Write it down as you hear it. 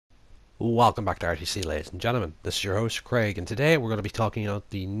Welcome back to RTC, ladies and gentlemen. This is your host Craig, and today we're going to be talking about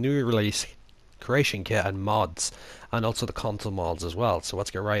the new release creation kit and mods, and also the console mods as well. So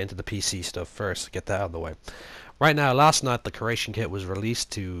let's get right into the PC stuff first, get that out of the way. Right now, last night the creation kit was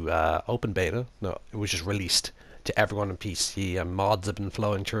released to open beta. No, it was just released to everyone on PC, and mods have been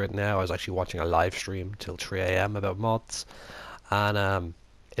flowing through it now. I was actually watching a live stream till 3 a.m. about mods, and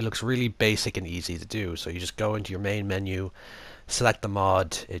it looks really basic and easy to do. So you just go into your main menu, select the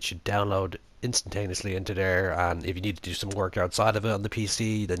mod, it should download instantaneously into there, and if you need to do some work outside of it on the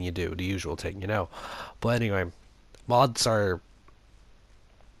PC, then you do the usual thing, you know. But anyway, mods are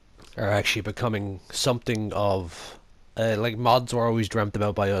actually becoming something of like mods were always dreamt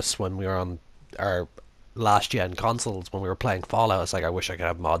about by us when we were on our last gen consoles when we were playing Fallout. It's like I wish I could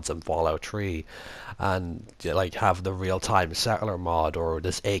have mods in Fallout 3 and like have the real time settler mod or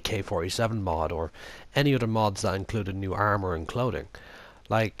this AK-47 mod or any other mods that included new armor and clothing.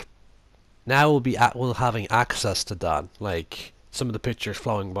 Like now we'll having access to that. Like some of the pictures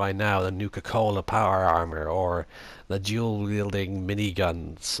flowing by now, the Nuka-Cola power armor or the dual wielding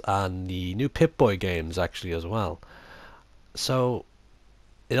miniguns and the new Pip-Boy games actually as well. So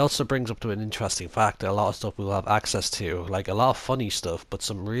it also brings up to an interesting fact that a lot of stuff we'll have access to, like a lot of funny stuff, but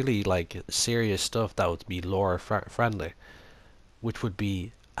some really like serious stuff that would be lore friendly, which would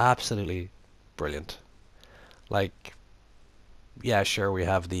be absolutely brilliant. Like, yeah, sure, we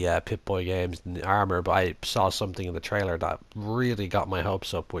have the Pip-Boy games and the armor, but I saw something in the trailer that really got my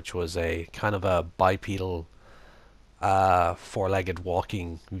hopes up, which was a kind of a bipedal, four-legged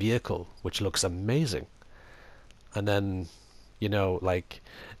walking vehicle, which looks amazing. And then, you know, like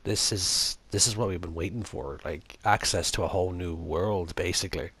this is what we've been waiting for, like access to a whole new world,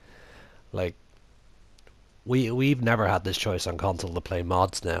 basically. Like we've never had this choice on console to play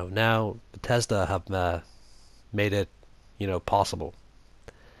mods now. Now Bethesda have made it, you know, possible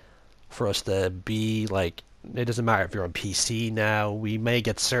for us to be like. It doesn't matter if you're on PC now. We may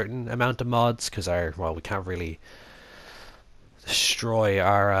get certain amount of mods because we can't really destroy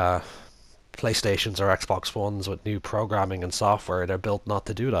our PlayStations or Xbox Ones with new programming and software. They're built not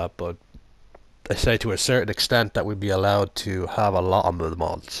to do that, but I say to a certain extent that we'd be allowed to have a lot of the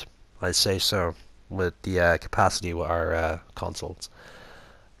mods. I say so with the capacity with our consoles.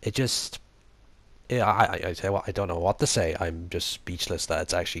 It just, yeah, I say what I don't know what to say. I'm just speechless that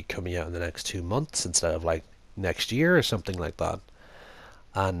it's actually coming out in the next 2 months instead of like next year or something like that.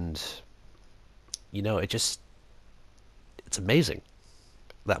 And you know, it's amazing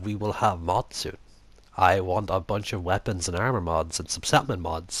that we will have mods soon. I want a bunch of weapons and armor mods and some settlement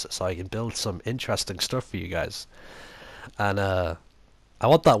mods so I can build some interesting stuff for you guys. And I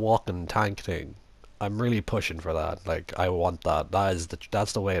want that walking tank thing. I'm really pushing for that. Like I want that.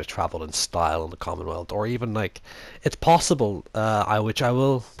 That's the way to travel in style in the Commonwealth. Or even like it's possible. Which I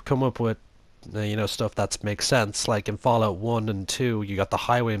will come up with. You know, stuff that makes sense. Like in Fallout 1 and 2, you got the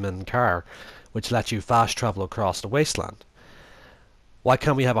Highwayman car, which lets you fast travel across the wasteland. Why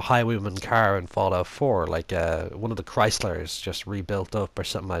can't we have a highwayman car in Fallout 4? Like one of the Chryslers just rebuilt up or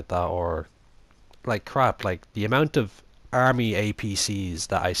something like that, or like crap. Like the amount of army APCs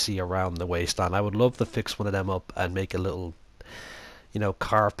that I see around the wasteland, I would love to fix one of them up and make a little, you know,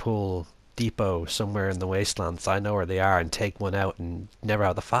 carpool depot somewhere in the wasteland so I know where they are and take one out and never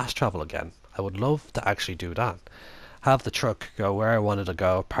have to fast travel again. I would love to actually do that. Have the truck go where I wanted to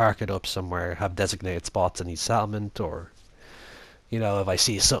go, park it up somewhere, have designated spots in each settlement, or you know, if I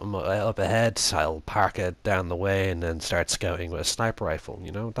see something up ahead, I'll park it down the way and then start scouting with a sniper rifle.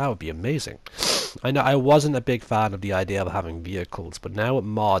 You know, that would be amazing. I know I wasn't a big fan of the idea of having vehicles, but now with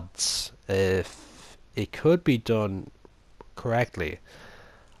mods, if it could be done correctly,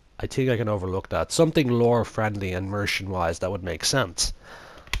 I think I can overlook that. Something lore friendly and immersion wise that would make sense.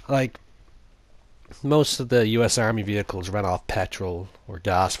 Like most of the US Army vehicles run off petrol or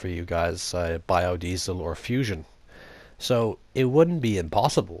gas for you guys, biodiesel or fusion. So it wouldn't be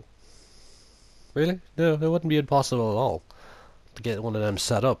impossible. Really? No, it wouldn't be impossible at all to get one of them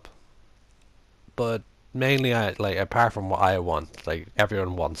set up. But mainly, I like apart from what I want, like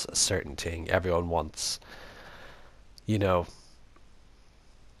everyone wants a certain thing. Everyone wants, you know,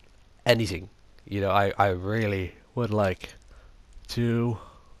 anything. You know, I really would like to.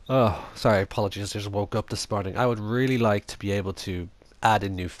 Oh, sorry, apologies. I just woke up this morning. I would really like to be able to add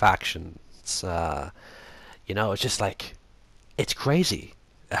in new factions. You know, it's just like it's crazy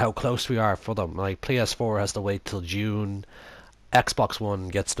how close we are for them. Like PS4 has to wait till June, Xbox One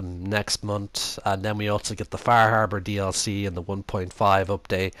gets them next month, and then we also get the Far Harbor DLC and the 1.5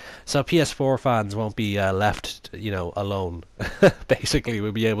 update. So PS4 fans won't be left, you know, alone. Basically,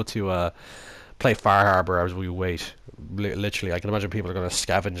 we'll be able to play Far Harbor as we wait literally, I can imagine people are going to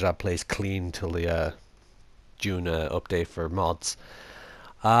scavenge that place clean till the June update for mods.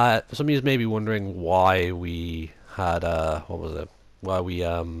 Some of you may be wondering why we had what was it? Why we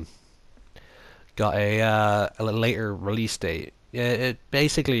got a later release date. Yeah, it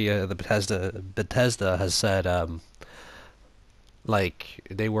basically the Bethesda has said like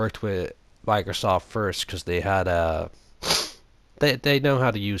they worked with Microsoft first because they had they know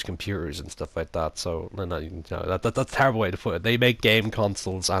how to use computers and stuff like that. So they're not, that's a terrible way to put it. They make game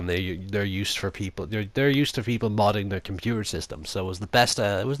consoles and they're used for people. They're used to people modding their computer systems. So it was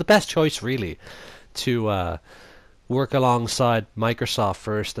the best choice really to work alongside Microsoft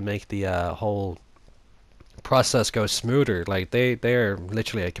first to make the whole process go smoother. Like they're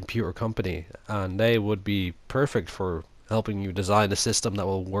literally a computer company and they would be perfect for helping you design a system that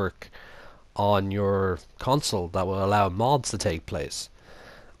will work on your console that will allow mods to take place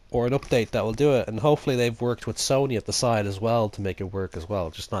or an update that will do it. And hopefully they've worked with Sony at the side as well to make it work as well,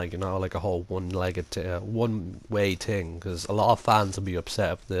 just like like a whole one-way thing, because a lot of fans will be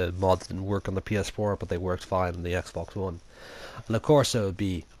upset if the mods didn't work on the PS4 but they worked fine on the Xbox One. And of course it would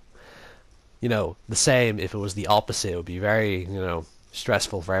be the same if it was the opposite. It would be very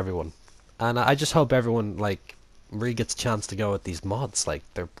stressful for everyone. And I just hope everyone like really gets a chance to go with these mods. Like,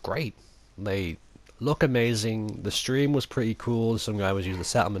 they're great. They look amazing. The stream was pretty cool. Some guy was using the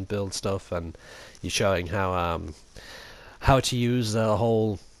settlement build stuff, and he's showing how to use the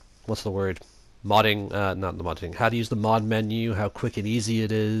whole, what's the word, modding, not the modding, how to use the mod menu, how quick and easy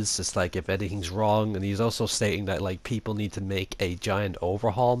it is. It's like if anything's wrong. And he's also stating that like people need to make a giant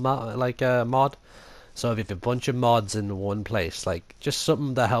overhaul mod. So if you have a bunch of mods in one place, like just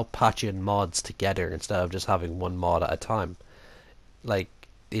something to help patch in mods together instead of just having one mod at a time. Like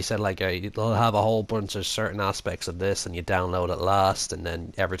he said, like they'll have a whole bunch of certain aspects of this, and you download it last, and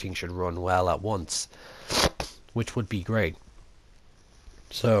then everything should run well at once, which would be great.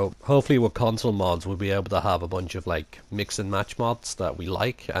 So hopefully with console mods we'll be able to have a bunch of like mix and match mods that we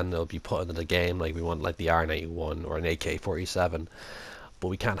like, and they'll be put into the game. Like we want like the R91 or an AK-47, but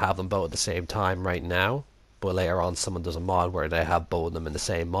we can't have them both at the same time right now. But later on someone does a mod where they have both of them in the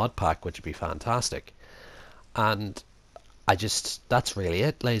same mod pack, which would be fantastic. And that's really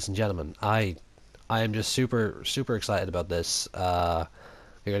it, ladies and gentlemen. I am just super excited about this. You're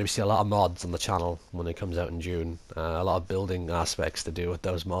going to see a lot of mods on the channel when it comes out in June. A lot of building aspects to do with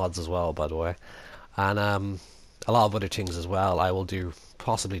those mods as well, by the way. And a lot of other things as well. I will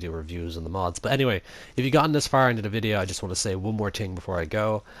possibly do reviews on the mods. But anyway, if you've gotten this far into the video, I just want to say one more thing before I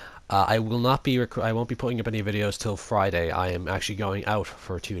go. I won't be putting up any videos till Friday. I am actually going out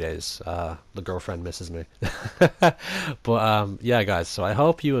for 2 days. The girlfriend misses me. But yeah, guys. So I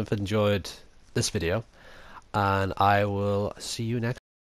hope you have enjoyed this video, and I will see you next